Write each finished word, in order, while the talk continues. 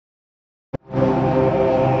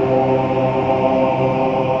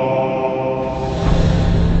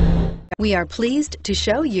We are pleased to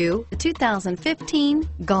show you the 2015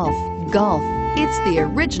 Golf. Golf. It's the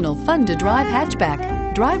original fun-to-drive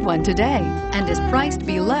hatchback. Drive one today and is priced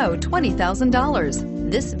below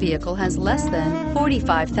 $20,000. This vehicle has less than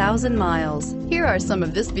 45,000 miles. Here are some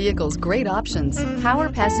of this vehicle's great options: power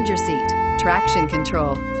passenger seat, traction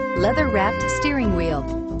control, leather-wrapped steering wheel,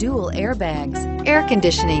 dual airbags, air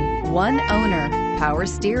conditioning, one owner, power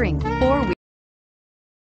steering, four-wheel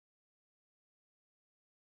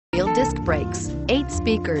disc brakes, 8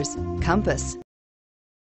 speakers, compass.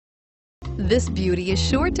 This beauty is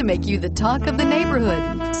sure to make you the talk of the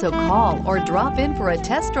neighborhood, so call or drop in for a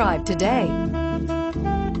test drive today.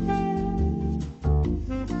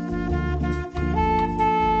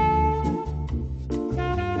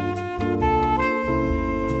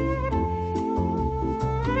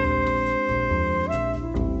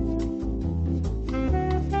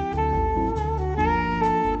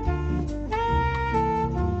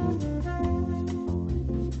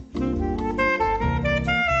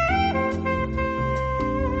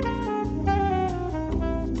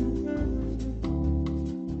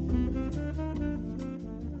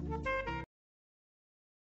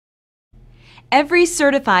 Every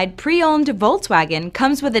certified pre-owned Volkswagen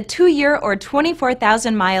comes with a 2-year or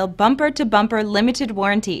 24,000-mile bumper-to-bumper limited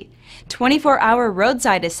warranty, 24-hour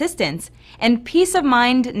roadside assistance, and peace of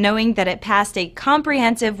mind knowing that it passed a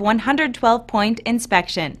comprehensive 112-point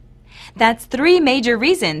inspection. That's 3 major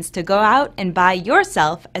reasons to go out and buy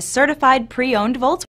yourself a certified pre-owned Volkswagen.